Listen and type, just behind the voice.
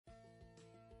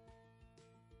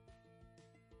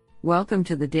Welcome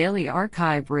to the Daily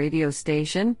Archive radio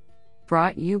station,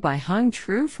 brought you by Hung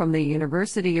Tru from the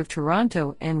University of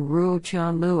Toronto and Ruo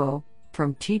Chun Luo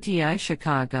from TTI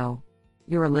Chicago.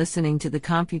 You're listening to the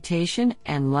Computation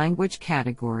and Language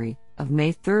category of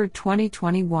May 3,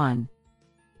 2021.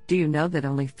 Do you know that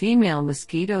only female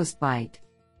mosquitoes bite?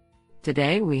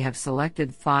 Today we have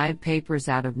selected 5 papers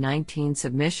out of 19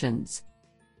 submissions.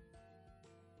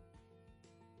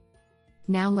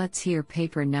 Now let's hear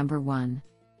paper number 1.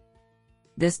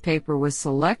 This paper was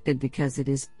selected because it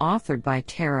is authored by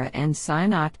Tara N.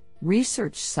 Sinot,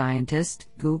 research scientist,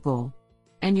 Google,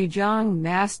 and Yu Zhang,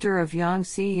 master of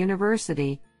Yangtze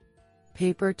University.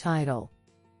 Paper title: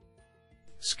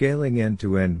 Scaling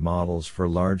End-to-End Models for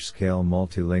Large-Scale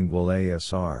Multilingual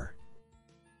ASR.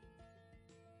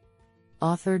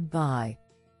 Authored by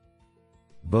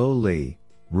Bo Li,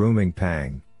 Ruming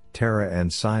Pang, Tara N.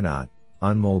 Sinot,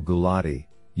 Anmol Gulati,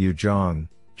 Yu Zhang,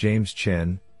 James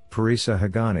Chin, Parisa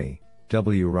Hagani,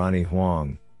 W. Rani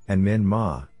Huang, and Min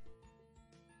Ma.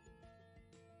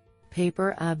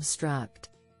 Paper abstract: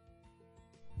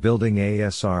 Building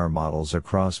ASR models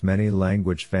across many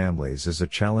language families is a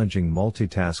challenging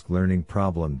multitask learning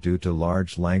problem due to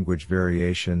large language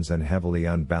variations and heavily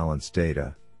unbalanced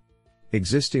data.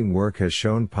 Existing work has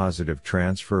shown positive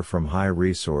transfer from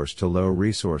high-resource to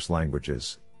low-resource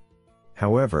languages.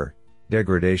 However,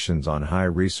 degradations on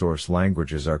high-resource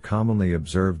languages are commonly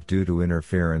observed due to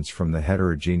interference from the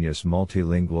heterogeneous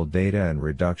multilingual data and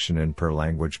reduction in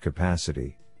per-language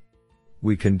capacity.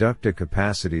 We conduct a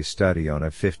capacity study on a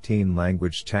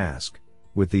 15-language task,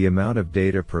 with the amount of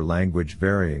data per language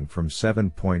varying from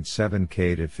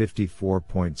 7.7K to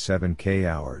 54.7K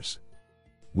hours.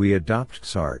 We adopt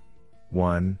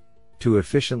XART-1 to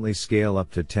efficiently scale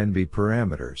up to 10B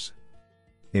parameters.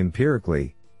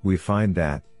 Empirically, we find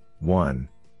that 1.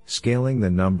 Scaling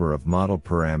the number of model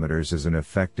parameters is an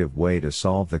effective way to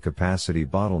solve the capacity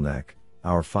bottleneck.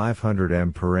 Our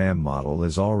 500M per AM model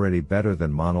is already better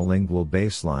than monolingual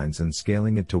baselines, and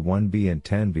scaling it to 1B and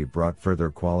 10B brought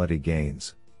further quality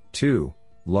gains. 2.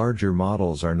 Larger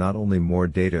models are not only more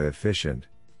data efficient,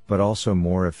 but also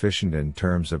more efficient in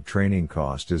terms of training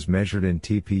cost as measured in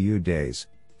TPU days.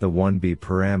 The 1B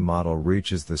per AM model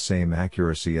reaches the same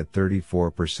accuracy at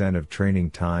 34% of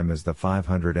training time as the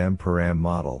 500M per AM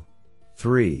model.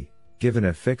 3. Given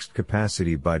a fixed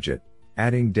capacity budget,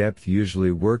 adding depth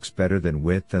usually works better than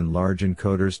width, and large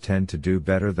encoders tend to do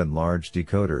better than large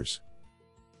decoders.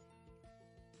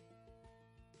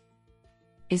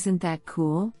 Isn't that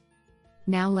cool?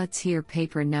 Now let's hear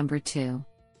paper number 2.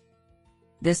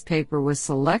 This paper was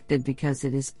selected because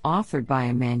it is authored by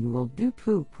Emmanuel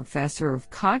Dupuy, professor of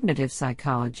cognitive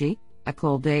psychology,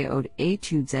 École des Hautes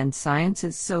Études and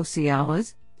Sciences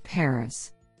Sociales,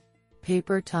 Paris.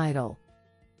 Paper title: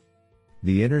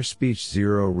 The Inner Speech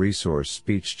Zero Resource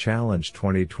Speech Challenge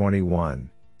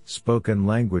 2021, Spoken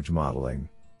Language Modeling.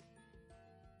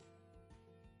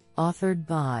 Authored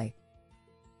by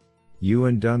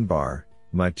Ewan Dunbar,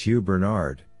 Mathieu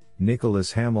Bernard,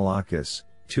 Nicholas Hamelakis,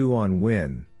 Tuan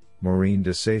Nguyen, Maureen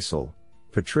de Saisel,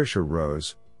 Patricia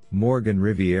Rose, Morgan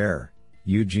Riviere,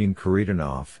 Eugene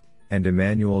Karitanov, and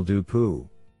Emmanuel Dupuy.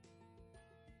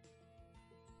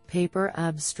 Paper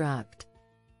abstract: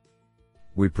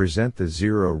 We present the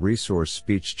Zero Resource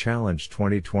Speech Challenge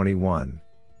 2021,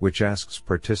 which asks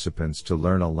participants to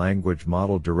learn a language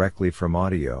model directly from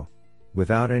audio,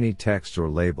 without any text or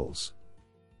labels.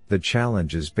 The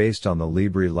challenge is based on the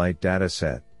LibreLite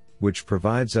dataset, which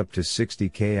provides up to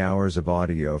 60K hours of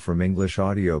audio from English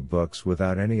audiobooks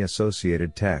without any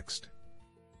associated text.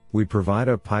 We provide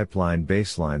a pipeline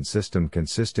baseline system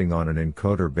consisting on an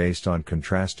encoder based on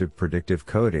contrastive predictive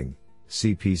coding,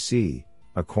 CPC,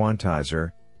 a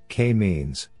quantizer,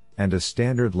 K-means, and a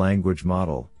standard language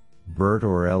model, BERT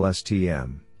or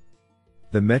LSTM.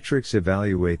 The metrics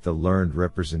evaluate the learned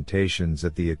representations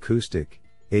at the acoustic,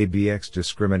 ABX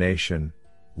discrimination,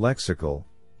 lexical,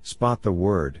 spot the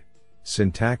word,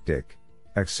 syntactic,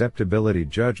 acceptability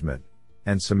judgment,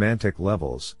 and semantic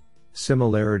levels,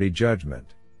 similarity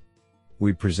judgment.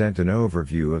 We present an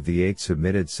overview of the 8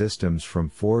 submitted systems from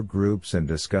 4 groups and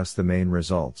discuss the main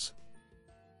results.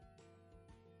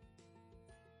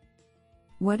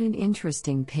 What an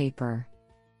interesting paper.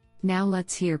 Now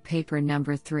let's hear paper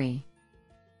number 3.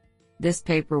 This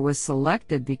paper was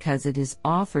selected because it is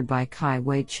authored by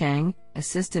Kai-Wei Cheng,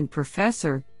 assistant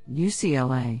professor,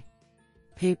 UCLA.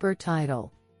 Paper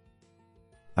title: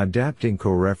 Adapting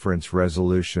Coreference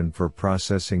Resolution for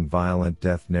Processing Violent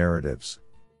Death Narratives.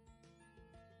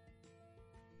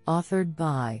 Authored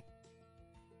by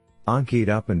Ankit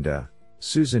Uppanda,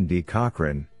 Susan D.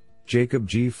 Cochran, Jacob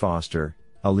G. Foster,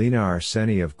 Alina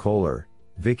Arseni of Kohler,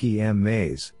 Vicky M.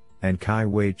 Mays, and Kai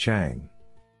Wei Chang.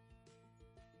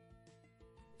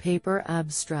 Paper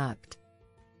abstract.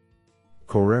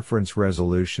 Coreference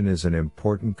resolution is an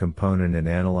important component in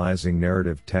analyzing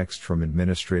narrative text from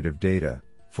administrative data,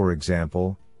 for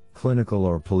example, clinical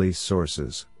or police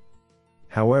sources.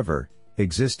 However,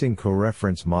 existing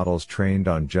coreference models trained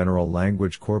on general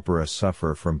language corpora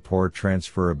suffer from poor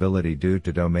transferability due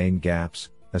to domain gaps,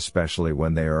 especially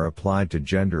when they are applied to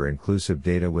gender-inclusive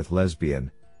data with lesbian,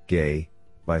 gay,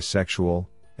 bisexual,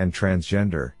 and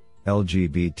transgender,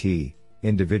 LGBT,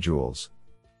 individuals.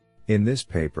 In this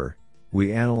paper,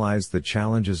 we analyze the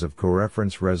challenges of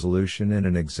coreference resolution in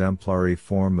an exemplary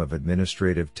form of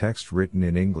administrative text written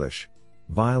in English,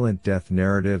 violent death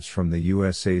narratives from the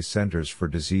USA Centers for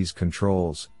Disease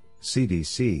Control's,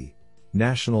 CDC,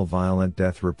 National Violent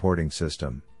Death Reporting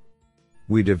System.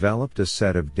 We developed a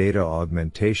set of data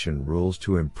augmentation rules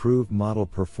to improve model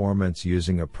performance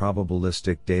using a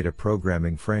probabilistic data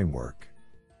programming framework.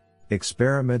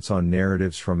 Experiments on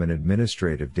narratives from an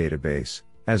administrative database,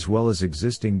 as well as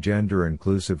existing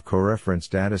gender-inclusive coreference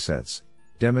datasets,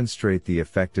 demonstrate the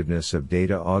effectiveness of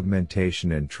data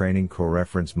augmentation in training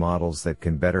coreference models that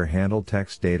can better handle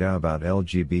text data about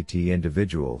LGBT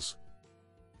individuals.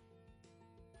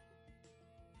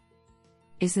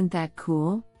 Isn't that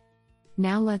cool?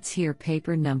 Now let's hear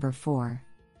paper number 4.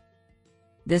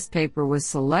 This paper was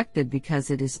selected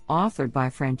because it is authored by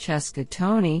Francesca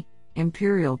Toni,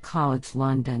 Imperial College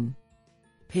London.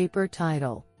 Paper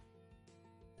title: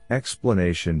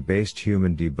 Explanation-Based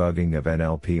Human Debugging of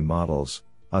NLP Models,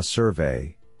 a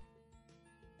Survey.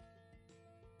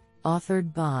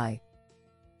 Authored by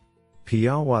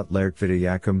Piawat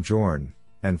Lerkvidayakum Jorn,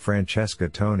 and Francesca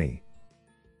Toni.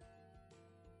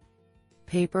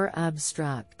 Paper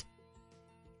abstract.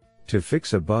 To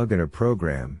fix a bug in a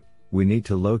program, we need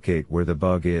to locate where the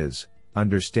bug is,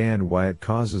 understand why it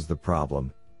causes the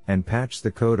problem, and patch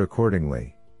the code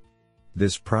accordingly.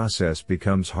 This process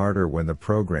becomes harder when the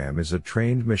program is a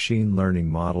trained machine learning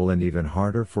model and even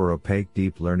harder for opaque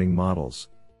deep learning models.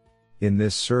 In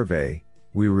this survey,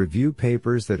 we review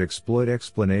papers that exploit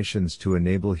explanations to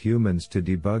enable humans to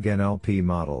debug NLP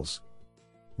models.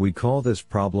 We call this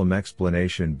problem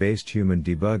explanation-based human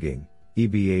debugging,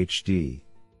 EBHD.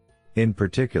 In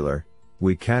particular,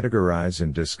 we categorize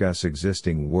and discuss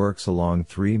existing works along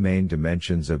 3 main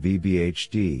dimensions of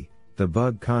EBHD: the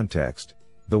bug context,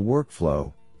 the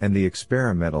workflow, and the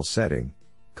experimental setting,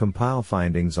 compile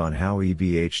findings on how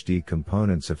EBHD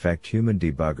components affect human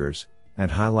debuggers,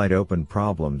 and highlight open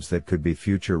problems that could be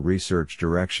future research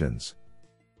directions.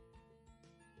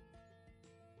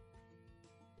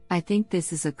 I think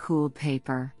this is a cool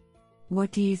paper.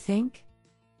 What do you think?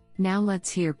 Now let's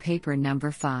hear paper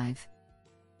number 5.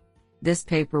 This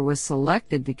paper was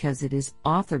selected because it is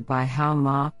authored by Hao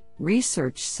Ma,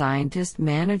 Research Scientist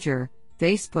Manager,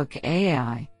 Facebook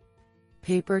AI.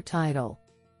 Paper title: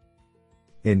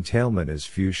 Entailment as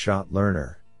Few-Shot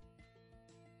Learner.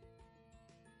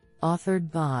 Authored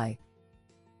by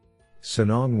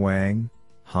Sanong Wang,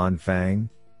 Han Fang,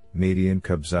 Median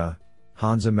Kabza,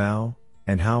 Hansa Mao,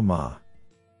 and Hao Ma.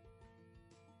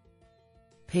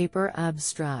 Paper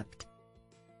abstract.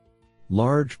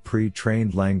 Large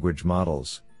pre-trained language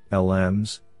models,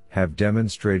 LMs, have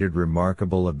demonstrated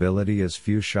remarkable ability as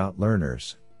few-shot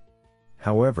learners.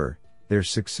 However, their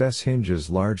success hinges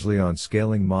largely on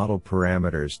scaling model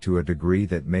parameters to a degree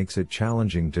that makes it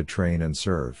challenging to train and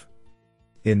serve.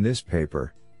 In this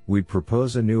paper, we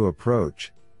propose a new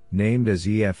approach, named as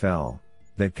EFL,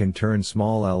 that can turn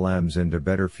small LMs into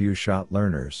better few-shot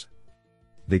learners.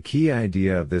 The key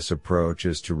idea of this approach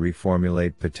is to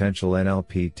reformulate potential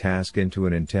NLP task into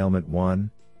an entailment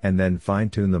one, and then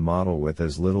fine-tune the model with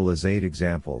as little as 8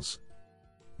 examples.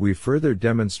 We further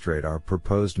demonstrate our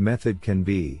proposed method can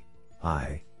be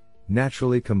I.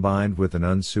 Naturally combined with an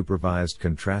unsupervised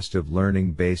contrastive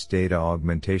learning-based data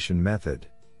augmentation method.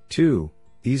 2.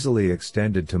 Easily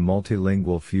extended to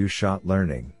multilingual few-shot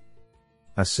learning.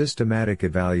 A systematic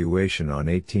evaluation on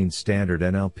 18 standard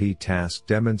NLP tasks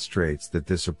demonstrates that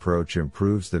this approach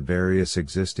improves the various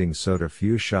existing SOTA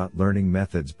few-shot learning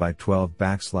methods by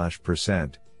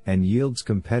 12%, and yields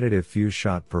competitive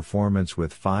few-shot performance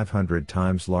with 500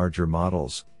 times larger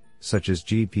models, such as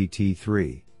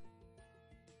GPT-3.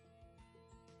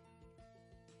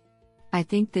 I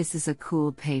think this is a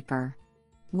cool paper.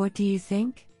 What do you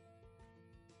think?